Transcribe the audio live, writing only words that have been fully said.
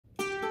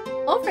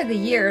Over the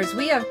years,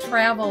 we have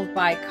traveled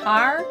by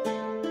car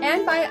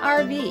and by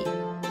RV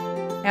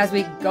as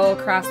we go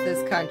across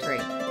this country.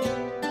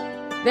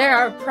 There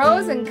are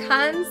pros and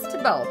cons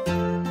to both.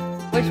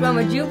 Which one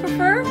would you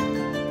prefer?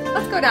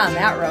 Let's go down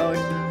that road.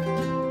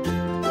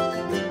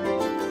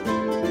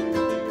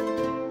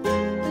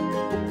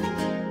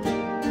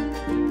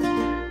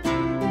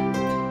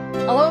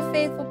 Hello,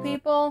 faithful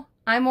people.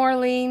 I'm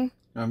Orlene.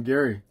 I'm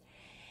Gary.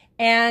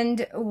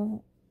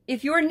 And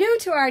if you're new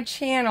to our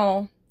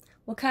channel,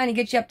 we'll kind of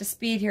get you up to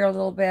speed here a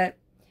little bit.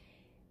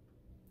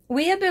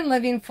 We have been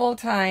living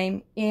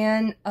full-time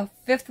in a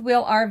fifth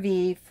wheel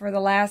RV for the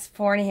last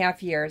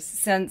 4.5 years,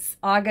 since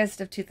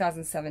August of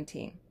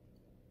 2017.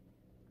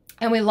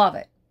 And we love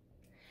it.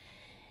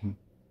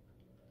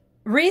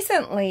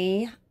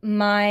 Recently,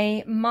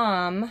 my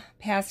mom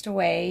passed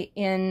away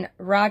in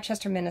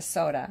Rochester,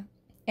 Minnesota,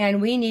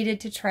 and we needed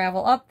to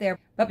travel up there.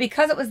 But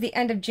because it was the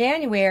end of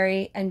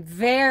January and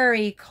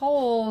very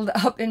cold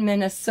up in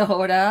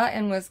Minnesota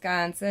and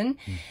Wisconsin,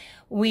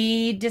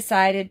 we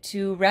decided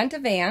to rent a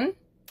van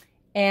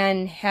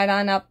and head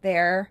on up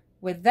there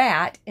with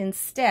that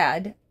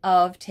instead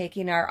of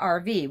taking our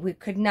RV. We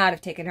could not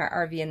have taken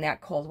our RV in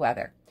that cold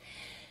weather.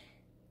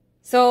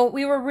 So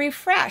we were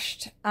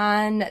refreshed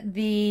on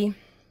the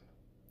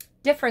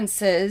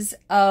differences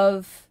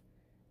of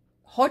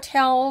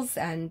hotels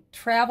and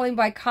traveling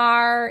by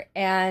car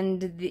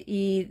and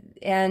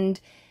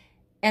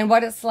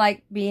what it's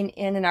like being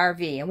in an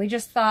RV. And we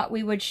just thought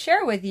we would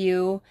share with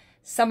you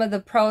some of the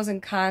pros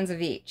and cons of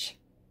each.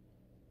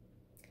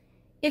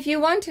 If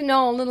you want to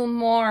know a little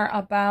more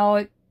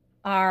about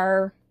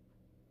our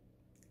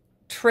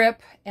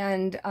trip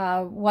and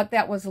what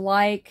that was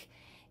like,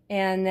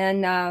 and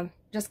then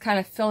just kind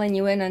of filling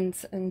you in and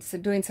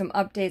doing some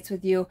updates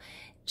with you,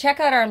 check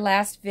out our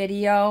last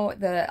video.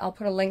 I'll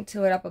put a link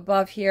to it up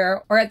above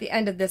here or at the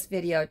end of this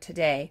video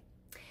today.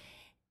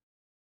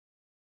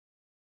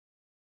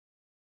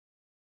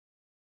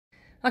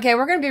 Okay,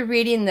 we're going to be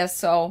reading this,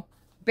 so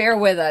bear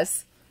with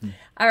us.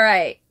 All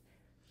right,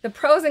 the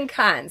pros and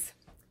cons.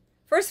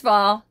 First of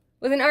all,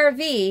 with an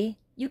RV,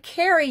 you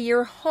carry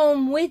your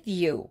home with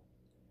you.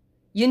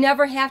 You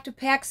never have to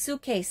pack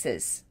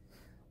suitcases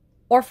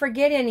or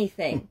forget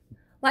anything,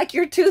 like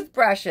your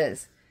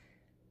toothbrushes.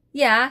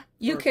 Yeah,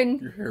 you can...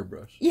 Your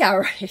hairbrush. Yeah,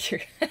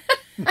 right.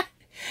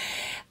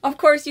 Of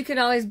course, you can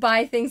always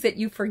buy things that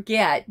you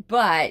forget,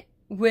 but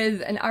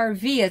with an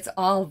RV, it's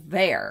all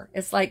there.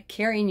 It's like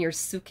carrying your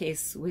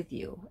suitcase with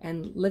you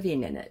and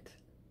living in it.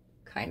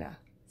 Kind of,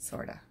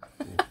 sort of.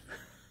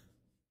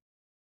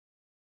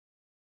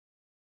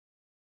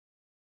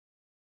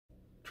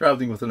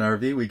 Traveling with an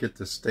RV, we get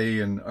to stay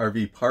in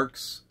RV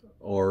parks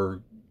or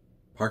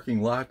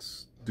parking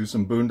lots, do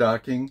some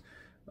boondocking.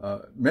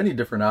 Many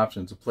different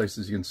options of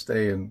places you can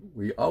stay, and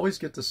we always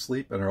get to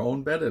sleep in our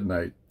own bed at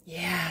night.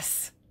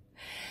 Yes.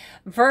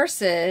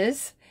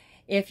 Versus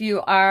if you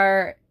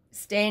are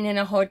staying in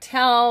a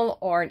hotel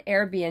or an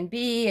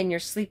Airbnb and you're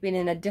sleeping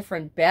in a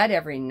different bed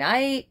every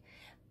night.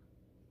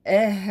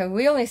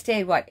 We only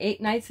stayed, what,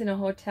 8 nights in a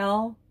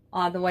hotel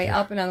on the way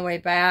up and on the way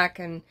back,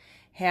 and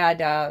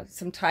had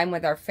some time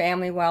with our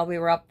family while we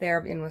were up there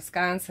in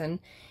Wisconsin.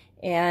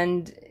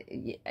 And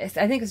I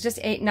think it's just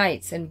 8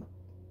 nights, and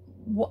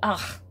you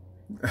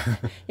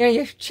know,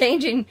 you're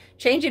changing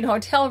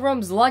hotel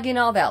rooms, lugging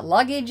all that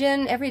luggage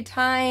in every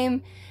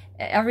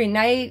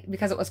night,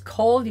 because it was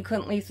cold. You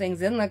couldn't leave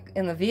things in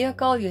the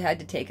vehicle. You had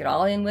to take it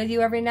all in with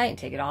you every night and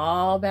take it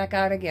all back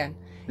out again.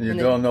 And you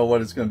don't know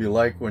what it's going to be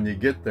like when you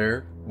get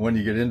there, when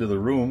you get into the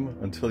room,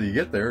 until you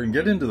get there and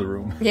get into the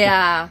room.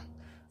 Yeah.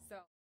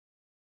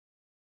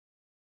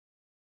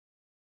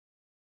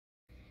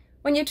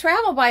 When you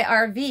travel by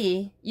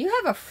RV, you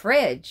have a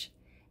fridge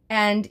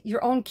and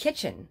your own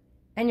kitchen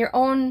and your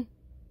own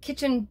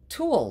kitchen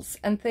tools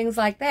and things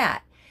like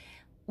that.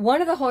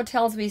 One of the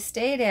hotels we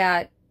stayed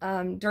at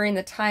during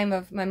the time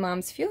of my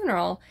mom's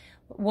funeral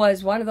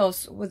was one of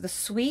those with a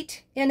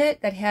suite in it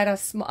that had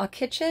a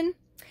kitchen,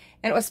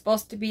 and it was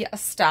supposed to be a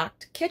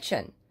stocked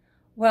kitchen.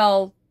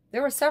 Well,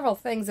 there were several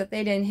things that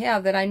they didn't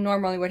have that I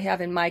normally would have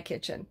in my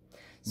kitchen.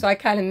 So I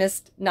kind of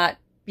missed not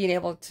being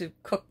able to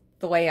cook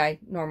the way I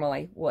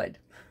normally would.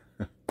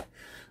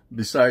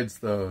 Besides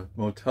the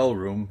motel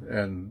room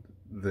and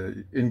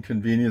the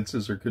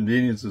inconveniences or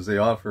conveniences they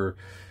offer,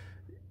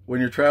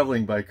 when you're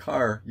traveling by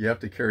car, you have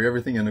to carry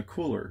everything in a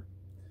cooler,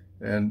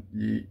 and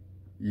you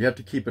have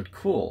to keep it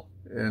cool,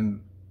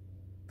 and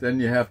then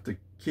you have to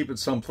keep it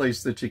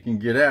someplace that you can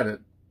get at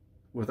it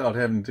without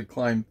having to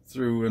climb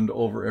through and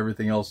over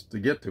everything else to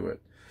get to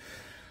it.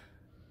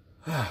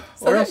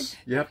 Or else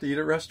you have to eat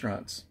at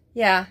restaurants.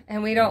 Yeah,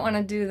 and we don't want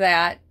to do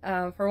that.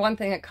 For one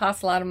thing, it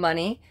costs a lot of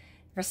money.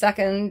 For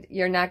second,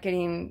 you're not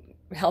getting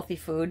healthy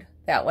food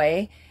that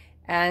way.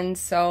 And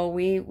so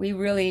we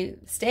really,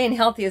 staying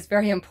healthy is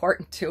very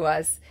important to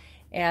us.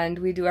 And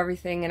we do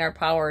everything in our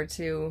power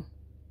to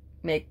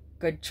make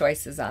good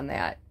choices on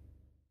that.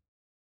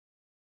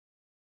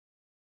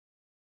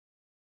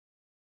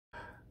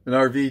 An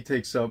RV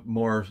takes up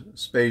more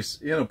space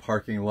in a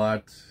parking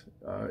lot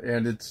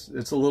and it's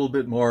a little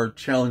bit more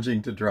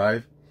challenging to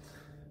drive.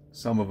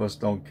 Some of us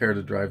don't care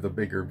to drive the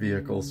bigger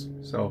vehicles.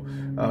 So,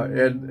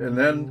 and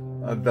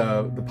then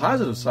the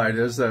positive side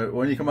is that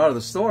when you come out of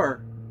the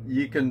store,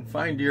 you can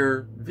find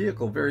your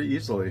vehicle very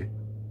easily.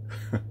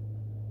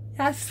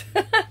 Yes.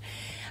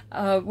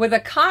 With a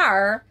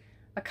car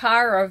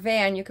or a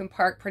van, you can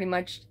park pretty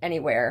much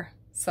anywhere.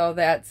 So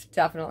that's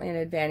definitely an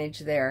advantage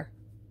there.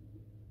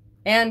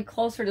 And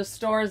closer to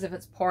stores if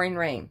it's pouring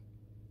rain.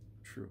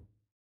 True.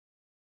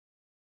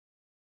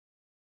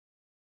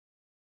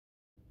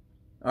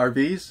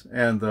 RVs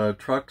and the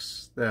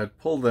trucks that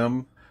pull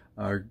them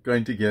are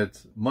going to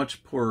get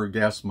much poorer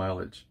gas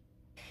mileage.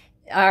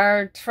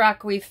 Our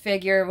truck, we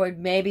figure, would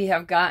maybe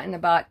have gotten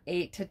about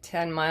 8 to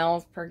 10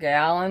 miles per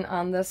gallon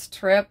on this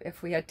trip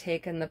if we had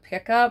taken the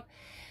pickup.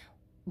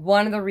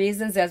 One of the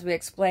reasons, as we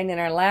explained in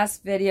our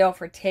last video,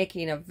 for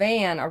taking a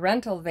van, a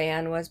rental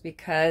van, was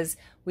because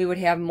we would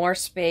have more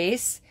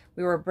space.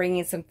 We were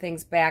bringing some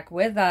things back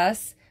with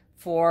us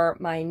for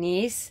my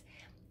niece,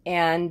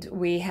 and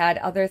we had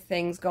other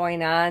things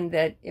going on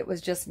that it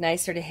was just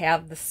nicer to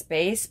have the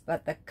space,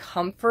 but the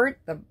comfort,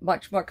 the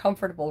much more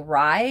comfortable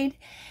ride.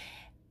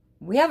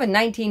 We have a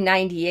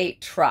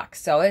 1998 truck,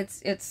 so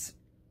it's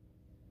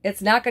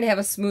not going to have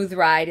a smooth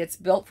ride. It's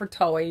built for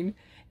towing, and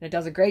it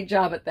does a great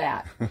job at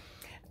that.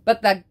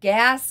 But the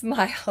gas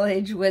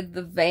mileage with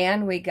the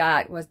van we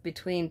got was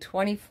between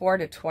 24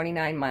 to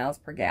 29 miles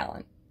per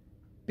gallon.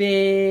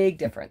 Big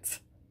difference.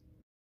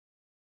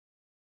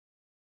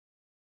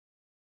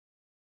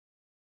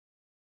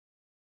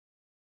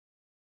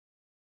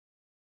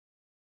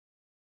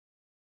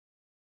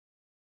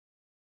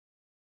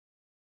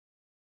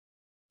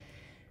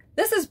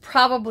 This is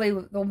probably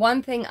the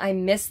one thing I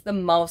miss the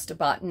most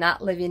about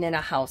not living in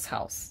a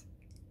house.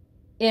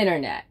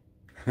 Internet.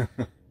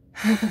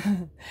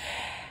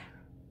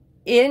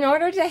 In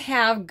order to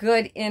have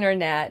good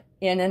internet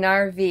in an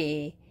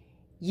RV,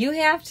 you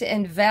have to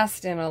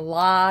invest in a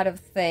lot of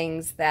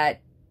things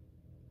that,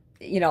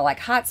 you know, like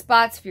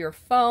hotspots for your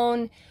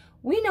phone.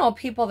 We know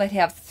people that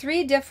have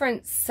 3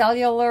 different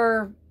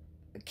cellular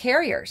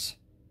carriers,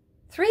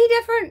 3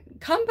 different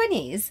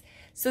companies,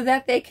 so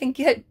that they can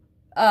get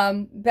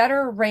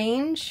better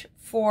range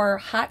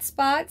for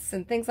hotspots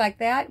and things like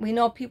that. We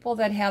know people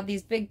that have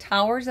these big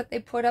towers that they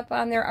put up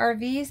on their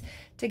RVs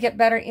to get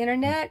better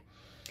internet.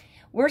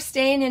 We're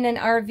staying in an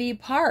RV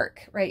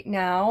park right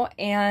now,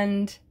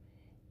 and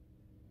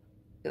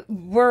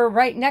we're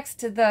right next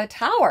to the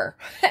tower,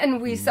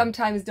 and we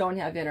sometimes don't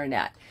have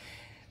internet.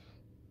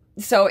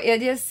 So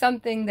it is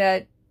something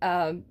that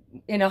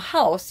in a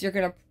house, you're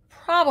going to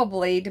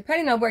probably,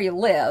 depending on where you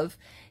live,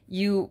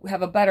 you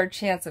have a better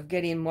chance of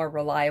getting more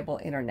reliable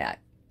internet.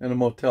 And a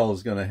motel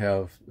is going to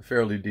have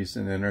fairly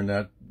decent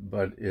internet,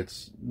 but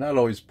it's not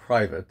always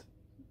private,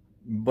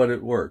 but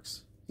it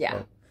works. Yeah.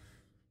 So,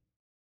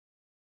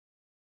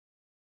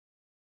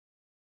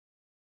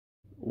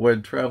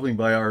 when traveling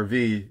by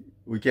RV,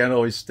 we can't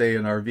always stay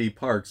in RV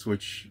parks,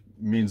 which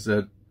means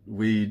that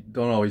we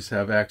don't always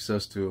have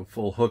access to a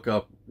full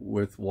hookup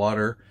with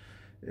water.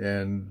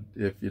 And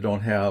if you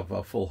don't have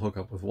a full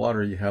hookup with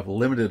water, you have a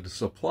limited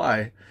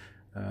supply.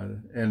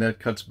 And that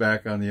cuts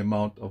back on the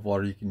amount of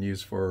water you can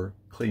use for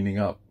cleaning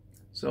up.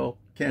 So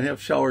can't have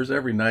showers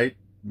every night,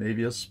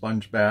 maybe a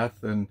sponge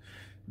bath and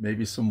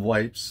maybe some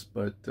wipes.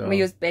 But we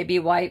use baby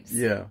wipes.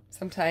 Yeah,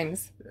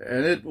 sometimes.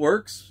 And it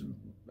works.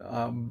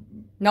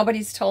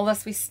 Nobody's told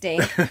us we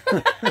stink.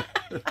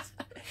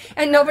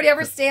 And nobody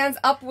ever stands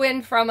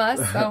upwind from us,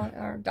 so,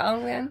 or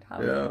downwind,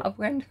 yeah.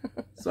 Upwind.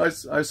 So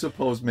I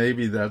suppose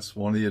maybe that's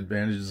one of the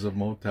advantages of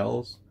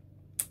motels.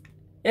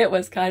 It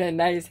was kind of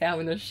nice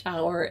having a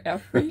shower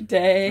every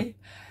day.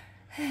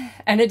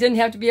 And it didn't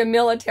have to be a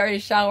military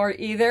shower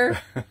either.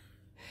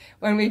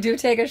 When we do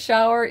take a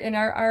shower in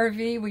our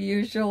RV, we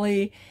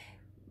usually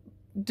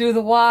do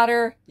the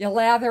water, you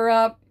lather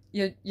up,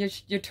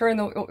 you turn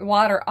the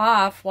water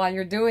off while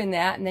you're doing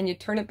that, and then you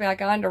turn it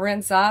back on to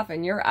rinse off,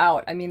 and you're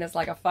out. I mean, it's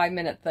like a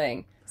 5-minute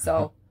thing.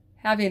 So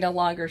having a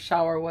longer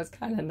shower was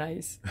kind of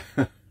nice.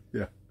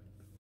 Yeah.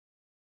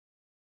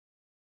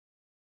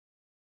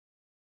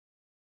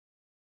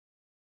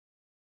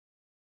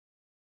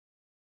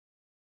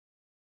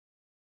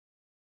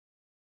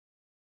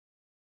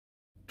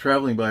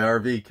 Traveling by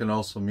RV can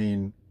also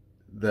mean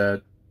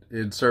that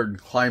in certain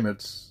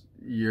climates,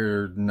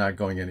 you're not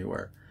going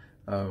anywhere.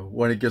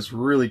 When it gets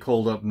really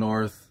cold up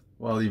north,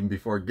 well, even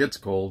before it gets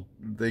cold,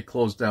 they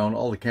close down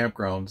all the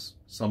campgrounds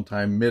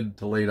sometime mid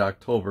to late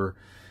October.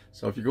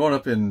 So if you're going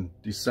up in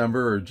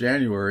December or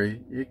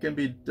January, it can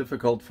be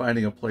difficult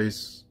finding a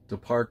place to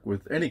park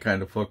with any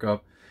kind of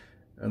hookup.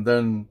 And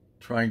then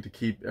trying to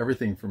keep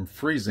everything from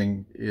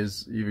freezing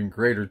is even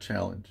greater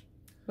challenge.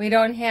 We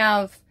don't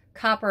have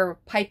copper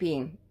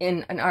piping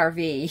in an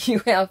RV. You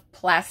have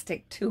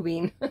plastic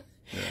tubing. Yeah.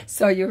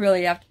 So you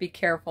really have to be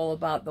careful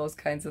about those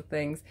kinds of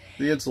things.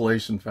 The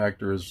insulation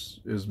factor is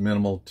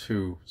minimal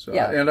too. So,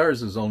 yeah. And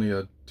ours is only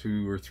a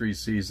 2 or 3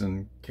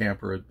 season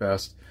camper at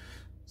best.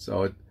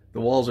 So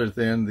The walls are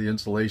thin, the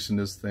insulation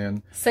is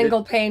thin.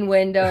 Single pane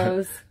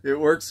windows. It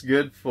works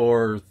good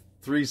for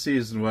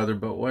 3-season weather,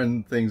 but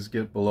when things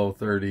get below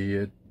 30,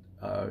 it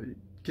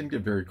can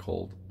get very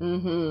cold.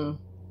 Mm-hmm.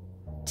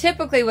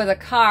 Typically with a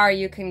car,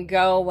 you can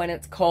go when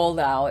it's cold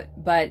out,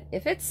 but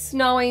if it's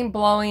snowing,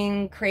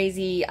 blowing,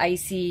 crazy,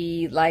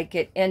 icy, like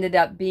it ended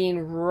up being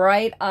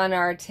right on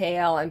our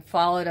tail and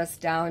followed us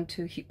down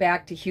to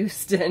back to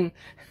Houston.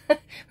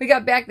 We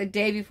got back the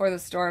day before the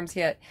storms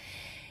hit.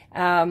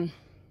 Then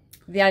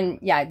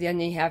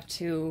you have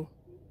to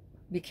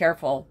be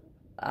careful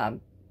and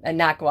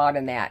not go out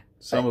in that.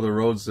 Some of the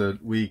roads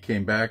that we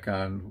came back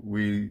on,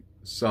 we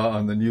saw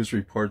on the news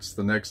reports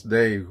the next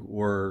day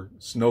were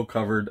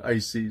snow-covered,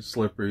 icy,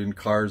 slippery, and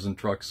cars and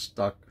trucks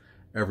stuck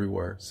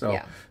everywhere. So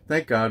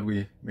thank God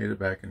we made it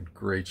back in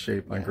great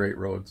shape on great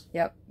roads.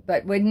 Yep,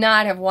 but would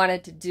not have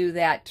wanted to do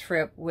that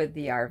trip with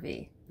the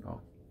RV.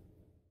 No.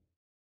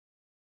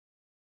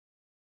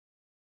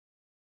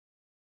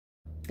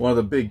 One of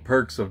the big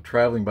perks of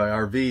traveling by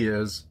RV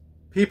is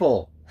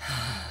people.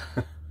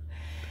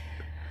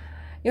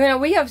 You know,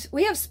 we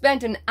have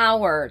spent an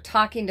hour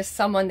talking to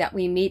someone that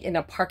we meet in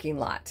a parking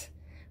lot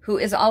who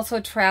is also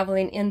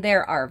traveling in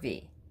their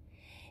RV.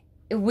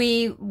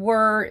 We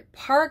were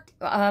parked,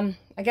 I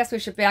guess we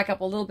should back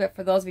up a little bit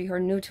for those of you who are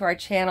new to our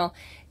channel.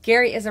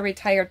 Gary is a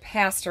retired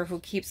pastor who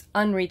keeps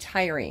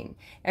unretiring.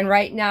 And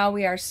right now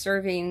we are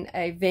serving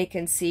a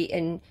vacancy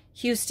in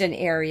Houston,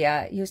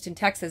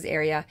 Texas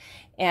area.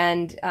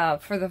 And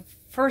for the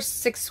first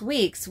 6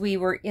 weeks, we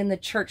were in the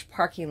church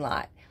parking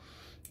lot.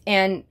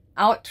 And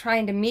out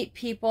trying to meet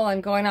people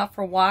and going out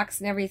for walks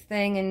and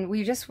everything, and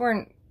we just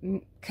weren't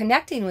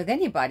connecting with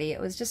anybody. It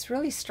was just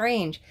really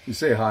strange. You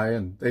say hi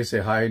and they say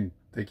hi and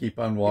they keep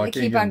on walking.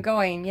 They keep on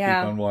going,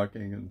 yeah. Keep on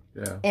walking, and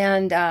yeah.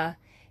 And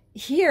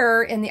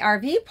here in the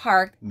RV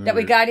park that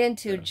we got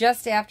into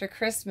just after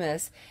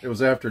Christmas. It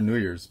was after New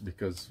Year's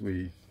because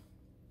we...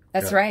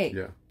 That's right.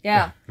 Yeah.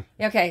 Yeah.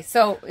 Okay,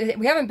 so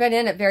we haven't been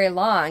in it very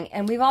long,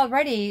 and we've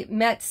already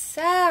met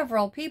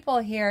several people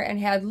here and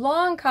had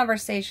long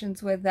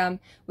conversations with them.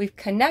 We've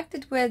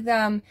connected with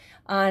them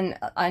on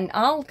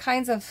all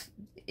kinds of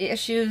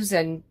issues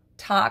and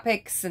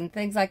topics and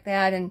things like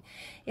that, and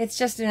it's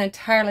just an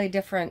entirely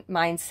different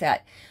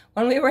mindset.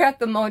 When we were at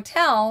the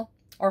motel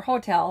or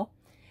hotel,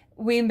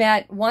 we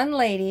met one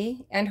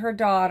lady and her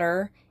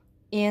daughter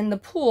in the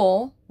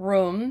pool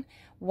room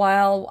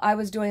while I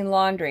was doing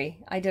laundry.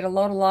 I did a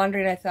load of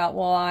laundry and I thought,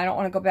 well, I don't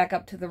want to go back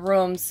up to the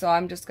room, so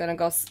I'm just going to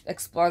go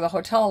explore the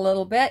hotel a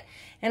little bit.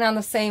 And on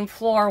the same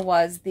floor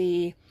was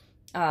the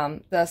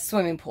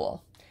swimming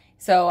pool.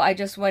 So I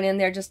just went in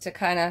there just to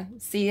kind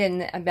of see,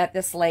 and I met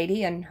this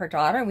lady and her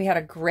daughter, and we had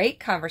a great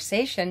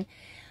conversation.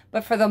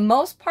 But for the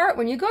most part,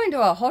 when you go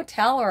into a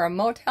hotel or a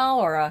motel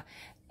or a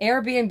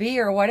Airbnb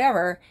or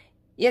whatever,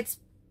 it's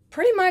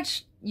pretty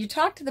much you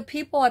talk to the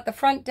people at the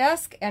front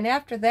desk, and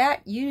after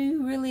that,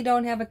 you really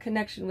don't have a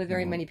connection with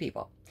very many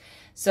people.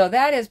 So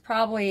that is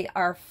probably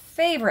our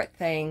favorite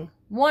thing,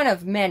 one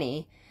of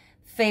many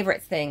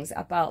favorite things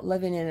about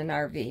living in an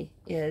RV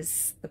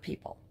is the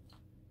people.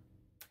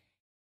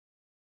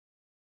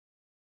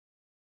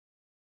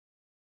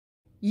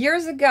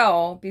 Years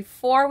ago,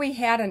 before we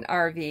had an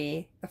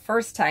RV, the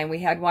first time we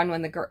had one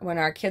when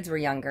our kids were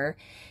younger,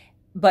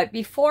 but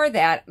before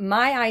that,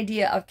 my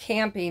idea of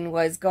camping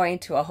was going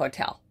to a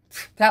hotel.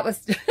 That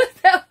was,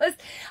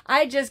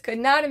 I just could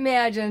not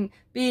imagine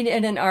being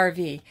in an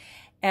RV.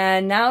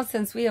 And now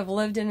since we have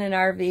lived in an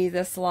RV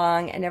this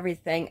long and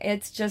everything,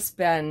 it's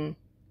been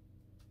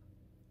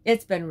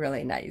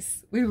really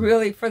nice. We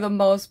really, for the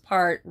most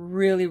part,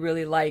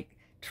 really like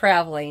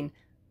traveling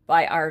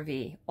by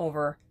RV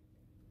over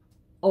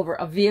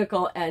a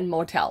vehicle and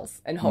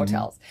motels and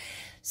hotels.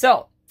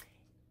 So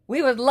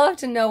we would love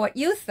to know what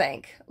you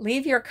think.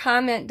 Leave your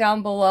comment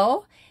down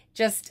below.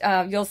 Just,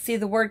 you'll see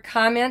the word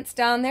comments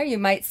down there. You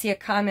might see a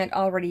comment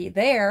already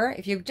there.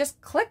 If you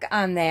just click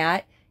on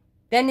that,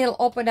 then it'll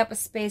open up a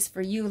space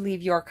for you to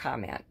leave your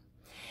comment.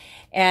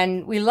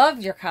 And we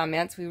love your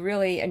comments. We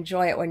really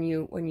enjoy it when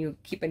you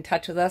keep in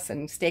touch with us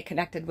and stay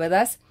connected with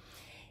us.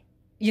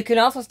 You can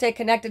also stay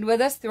connected with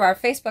us through our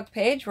Facebook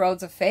page,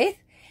 Roads of Faith.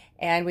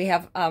 And we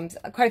have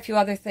quite a few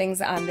other things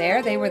on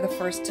there. They were the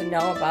first to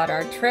know about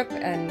our trip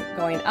and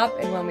going up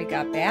and when we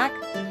got back.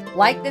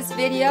 Like this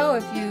video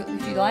if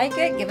you like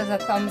it. Give us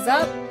a thumbs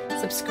up.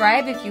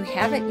 Subscribe if you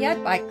haven't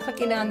yet by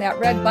clicking on that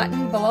red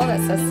button below that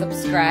says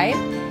subscribe.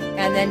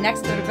 And then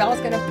next to the bell is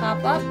going to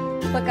pop up.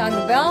 Click on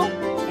the bell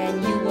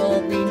and you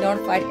will be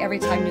notified every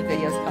time new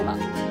videos come up.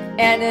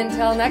 And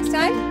until next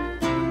time,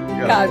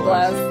 God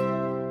bless.